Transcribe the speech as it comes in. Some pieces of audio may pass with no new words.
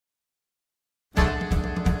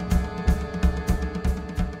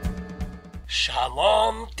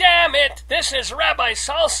Shalom, Dammit! This is Rabbi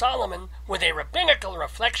Sol Solomon with a Rabbinical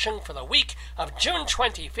reflection for the week of June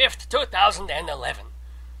 25th, 2011.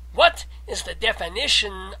 What is the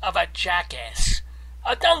definition of a jackass?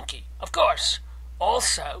 A donkey, of course.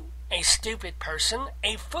 Also, a stupid person,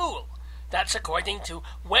 a fool. That's according to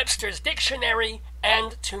Webster's dictionary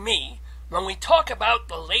and to me when we talk about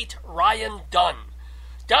the late Ryan Dunn.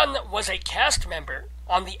 Dunn was a cast member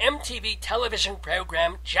on the MTV television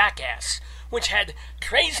program Jackass, which had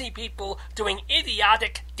crazy people doing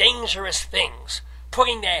idiotic, dangerous things,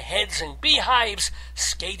 putting their heads in beehives,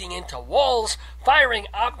 skating into walls, firing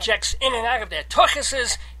objects in and out of their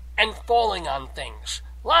tuchases, and falling on things.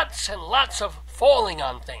 Lots and lots of falling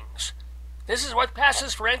on things. This is what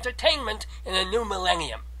passes for entertainment in a new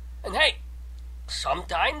millennium. And hey,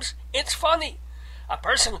 sometimes it's funny. A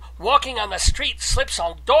person walking on the street slips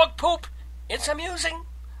on dog poop. It's amusing,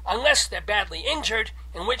 unless they're badly injured,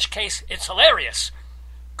 in which case it's hilarious.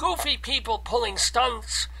 Goofy people pulling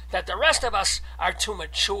stunts that the rest of us are too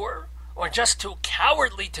mature or just too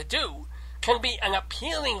cowardly to do can be an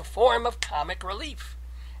appealing form of comic relief.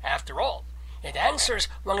 After all, it answers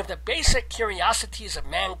one of the basic curiosities of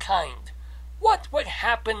mankind. What would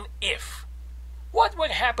happen if? What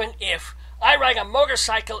would happen if I ride a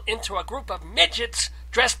motorcycle into a group of midgets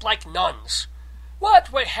dressed like nuns?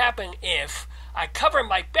 What would happen if I cover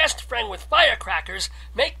my best friend with firecrackers,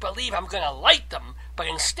 make believe I'm going to light them, but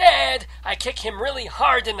instead I kick him really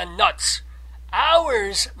hard in the nuts?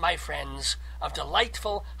 Hours, my friends, of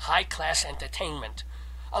delightful high-class entertainment.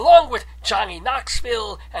 Along with Johnny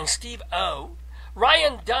Knoxville and Steve O,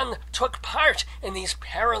 Ryan Dunn took part in these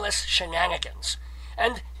perilous shenanigans.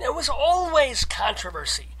 And there was always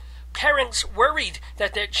controversy. Parents worried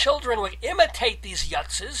that their children would imitate these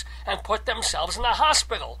yutzes and put themselves in a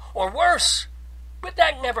hospital, or worse. But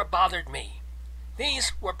that never bothered me.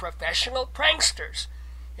 These were professional pranksters.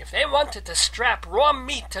 If they wanted to strap raw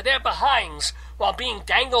meat to their behinds while being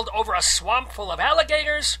dangled over a swamp full of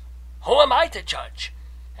alligators, who am I to judge?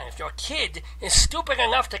 And if your kid is stupid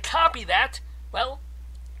enough to copy that, well,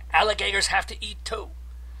 alligators have to eat too.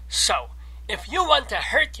 So, if you want to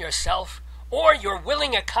hurt yourself or your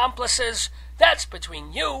willing accomplices, that's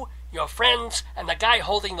between you, your friends, and the guy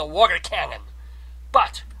holding the water cannon.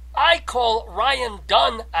 But I call Ryan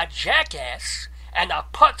Dunn a jackass, and a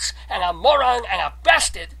putz, and a moron, and a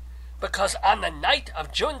bastard, because on the night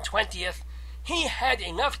of June 20th, he had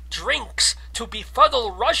enough drinks to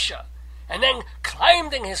befuddle Russia, and then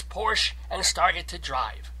climbed in his Porsche and started to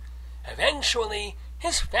drive. Eventually,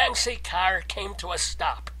 his fancy car came to a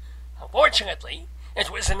stop. Unfortunately, it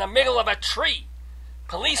was in the middle of a tree.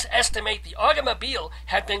 Police estimate the automobile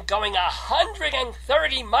had been going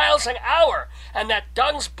 130 miles an hour, and that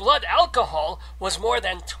Dunn's blood alcohol was more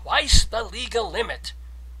than twice the legal limit.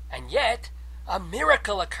 And yet, a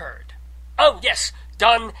miracle occurred. Oh yes,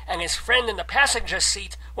 Dunn and his friend in the passenger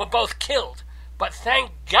seat were both killed, but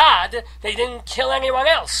thank God they didn't kill anyone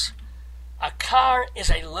else. A car is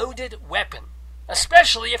a loaded weapon,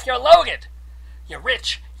 especially if you're loaded. You're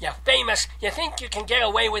rich, you're famous, you think you can get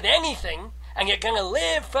away with anything, and you're going to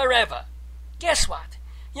live forever. Guess what?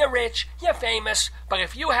 You're rich, you're famous, but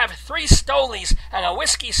if you have 3 Stolies and a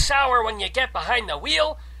whiskey sour when you get behind the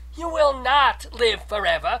wheel, you will not live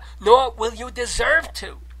forever, nor will you deserve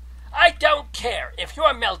to. I don't care if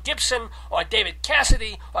you're Mel Gibson, or David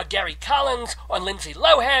Cassidy, or Gary Collins, or Lindsay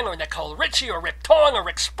Lohan, or Nicole Richie, or Rip Torn, or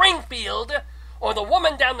Rick Springfield, or the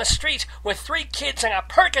woman down the street with 3 kids and a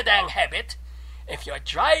percadang habit. If you're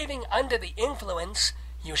driving under the influence,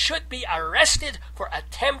 you should be arrested for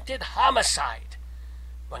attempted homicide.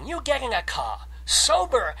 When you get in a car,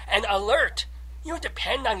 sober and alert, you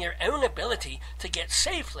depend on your own ability to get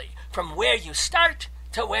safely from where you start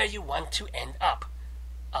to where you want to end up.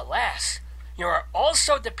 Alas, you are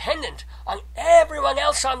also dependent on everyone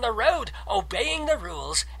else on the road obeying the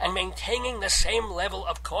rules and maintaining the same level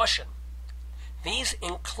of caution. These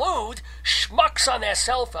include schmucks on their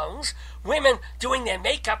cell phones, women doing their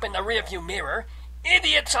makeup in the rearview mirror,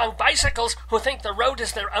 idiots on bicycles who think the road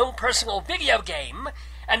is their own personal video game,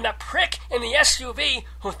 and the prick in the SUV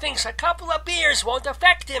who thinks a couple of beers won't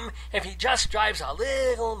affect him if he just drives a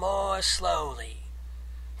little more slowly.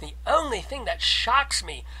 The only thing that shocks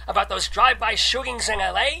me about those drive-by shootings in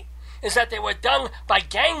LA is that they were done by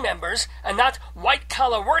gang members and not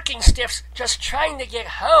white-collar working stiffs just trying to get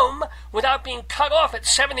home without being cut off at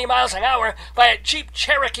 70 miles an hour by a Jeep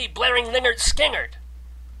Cherokee blaring Lynyrd Skynyrd.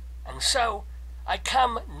 And so, I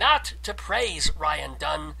come not to praise Ryan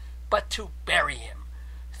Dunn, but to bury him.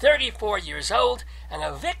 34 years old and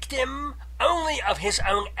a victim only of his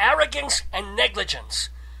own arrogance and negligence.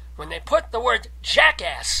 When they put the word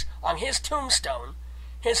Jackass on his tombstone,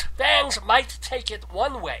 his fans might take it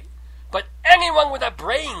one way, but anyone with a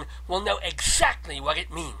brain will know exactly what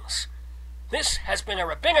it means. This has been a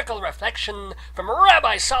rabbinical reflection from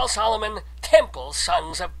Rabbi Sol Solomon, Temple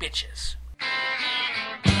Sons of Bitches.